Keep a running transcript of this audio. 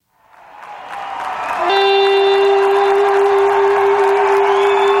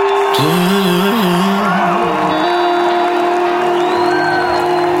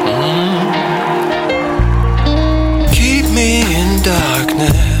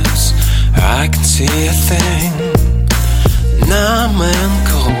see a thing, numb and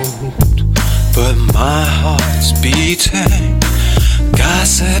cold, but my heart's beating.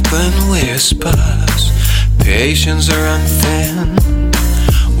 Gossip and whispers, patience run thin,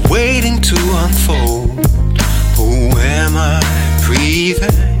 waiting to unfold. Who am I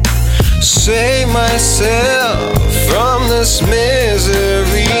breathing? Save myself from this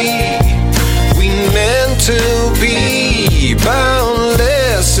misery. We meant to be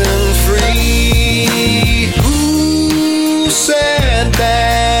boundless and free. Who said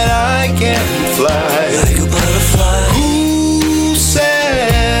that I can't fly like a butterfly? Who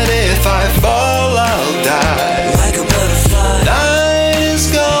said if I fall I'll die Like a butterfly. Night is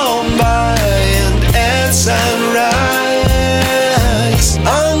gone by and at sunrise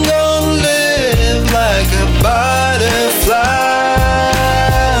I'm gonna live like a butterfly.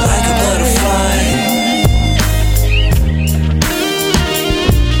 Like a butterfly.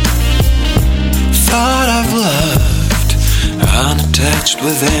 Thought I've loved, unattached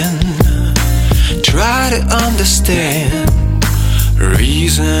within. Try to understand,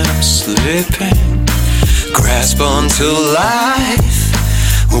 reason I'm slipping. Grasp onto life,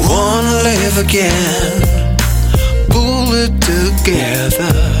 wanna live again. Pull it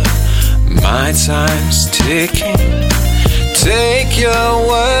together, my time's ticking. Take your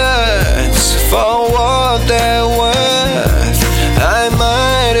words for what they're worth. I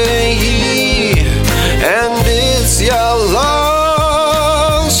might hear, and it's your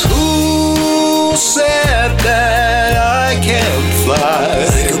loss. Who said that I can't fly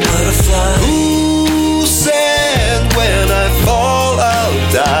Like a butterfly. Who said when I fall I'll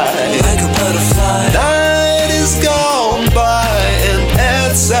die Like a butterfly. Night is gone by and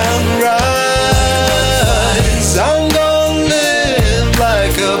at sunrise I'm gonna live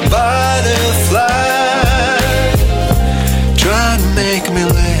like a butterfly. Try to make me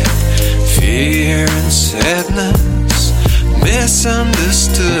live fear and sadness,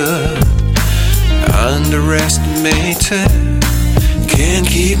 misunderstood, underestimated, can't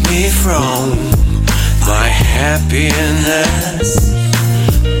keep me from my happiness.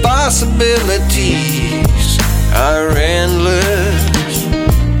 Possibilities are endless.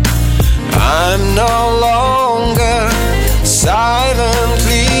 I'm no longer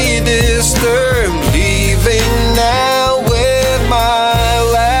silently disturbed, leaving now with my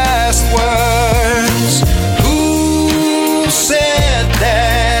last words. Who said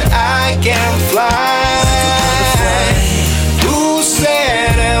that I can fly? Who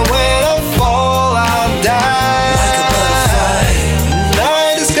said that when I fall I'll die? Like a butterfly.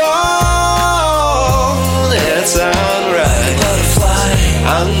 Night is gone, it's Like a alright. butterfly.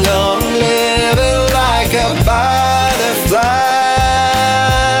 I'm gonna live it like a butterfly.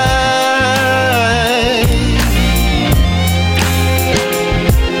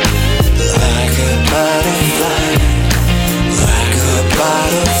 Like a butterfly. Like a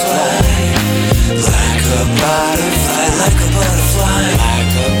butterfly. Like a butterfly. Like a butterfly.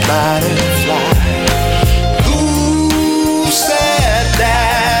 Like a butterfly. Who said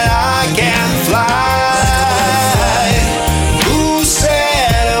that I can fly? Who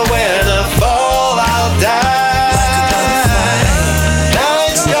said when I fall I'll die?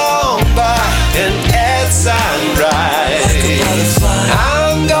 Night's gone by and at sunrise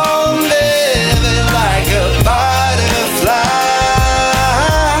I'm gonna live it like a butterfly.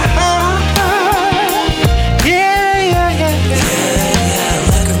 Yeah, yeah, yeah,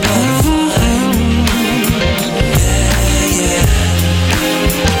 yeah. Like a butterfly. Yeah, yeah.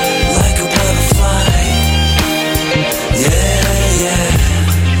 Like a butterfly. Yeah, yeah.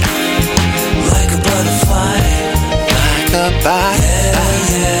 Like a butterfly. Like a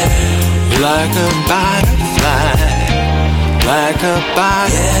butterfly. Like a butterfly. Like a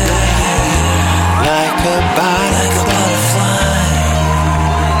butterfly. Like a butterfly. Like a butterfly.